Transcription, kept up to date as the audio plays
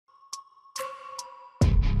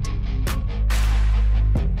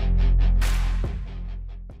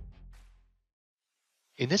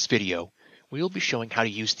In this video, we will be showing how to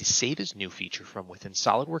use the Save as New feature from within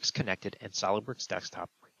SOLIDWORKS Connected and SOLIDWORKS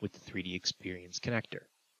Desktop with the 3DEXPERIENCE connector.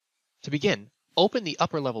 To begin, open the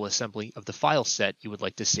upper-level assembly of the file set you would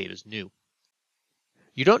like to save as new.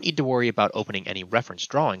 You don't need to worry about opening any reference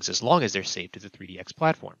drawings as long as they're saved to the 3DX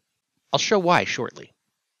platform. I'll show why shortly.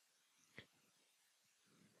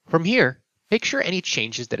 From here, make sure any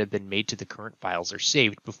changes that have been made to the current files are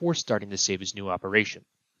saved before starting the Save as New operation.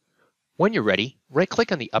 When you're ready,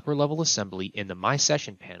 right-click on the upper-level assembly in the My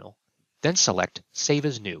Session panel, then select Save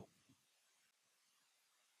as New.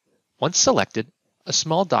 Once selected, a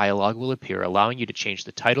small dialog will appear allowing you to change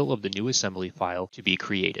the title of the new assembly file to be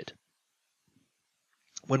created.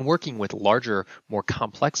 When working with larger, more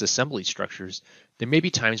complex assembly structures, there may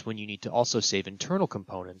be times when you need to also save internal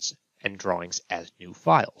components and drawings as new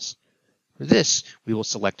files. For this, we will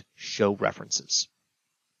select Show References.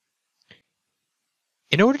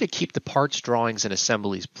 In order to keep the parts, drawings, and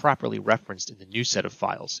assemblies properly referenced in the new set of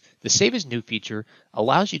files, the Save as New feature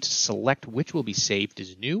allows you to select which will be saved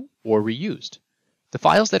as new or reused. The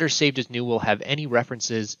files that are saved as new will have any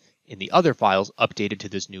references in the other files updated to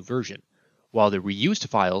this new version, while the reused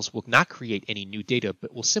files will not create any new data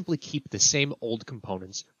but will simply keep the same old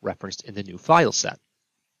components referenced in the new file set.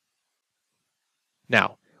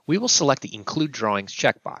 Now, we will select the Include Drawings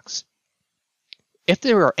checkbox. If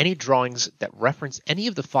there are any drawings that reference any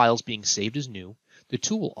of the files being saved as new, the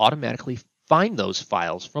tool will automatically find those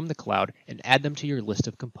files from the cloud and add them to your list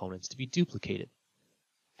of components to be duplicated.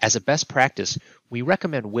 As a best practice, we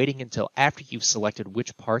recommend waiting until after you've selected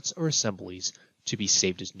which parts or assemblies to be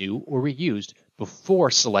saved as new or reused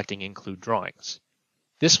before selecting Include Drawings.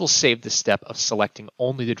 This will save the step of selecting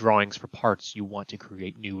only the drawings for parts you want to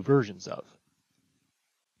create new versions of.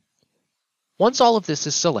 Once all of this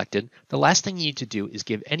is selected, the last thing you need to do is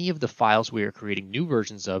give any of the files we are creating new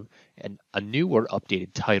versions of a new or updated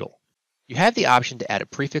title. You have the option to add a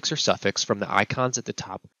prefix or suffix from the icons at the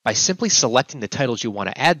top by simply selecting the titles you want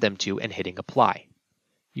to add them to and hitting Apply.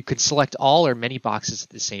 You can select all or many boxes at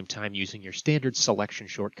the same time using your standard selection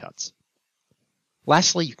shortcuts.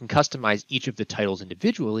 Lastly, you can customize each of the titles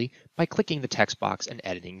individually by clicking the text box and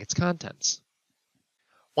editing its contents.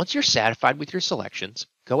 Once you're satisfied with your selections,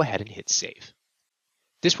 go ahead and hit Save.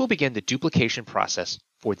 This will begin the duplication process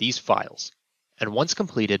for these files, and once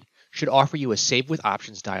completed, should offer you a Save with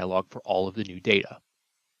Options dialog for all of the new data.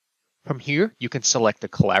 From here, you can select the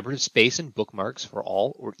collaborative space and bookmarks for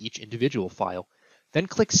all or each individual file, then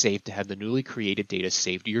click Save to have the newly created data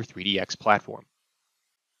saved to your 3DX platform.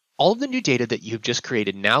 All of the new data that you have just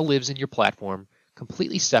created now lives in your platform,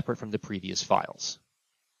 completely separate from the previous files.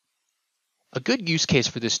 A good use case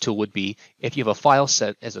for this tool would be if you have a file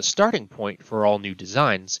set as a starting point for all new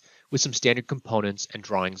designs with some standard components and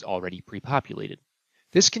drawings already pre-populated.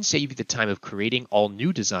 This can save you the time of creating all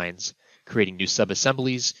new designs, creating new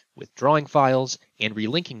sub-assemblies with drawing files, and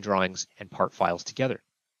relinking drawings and part files together.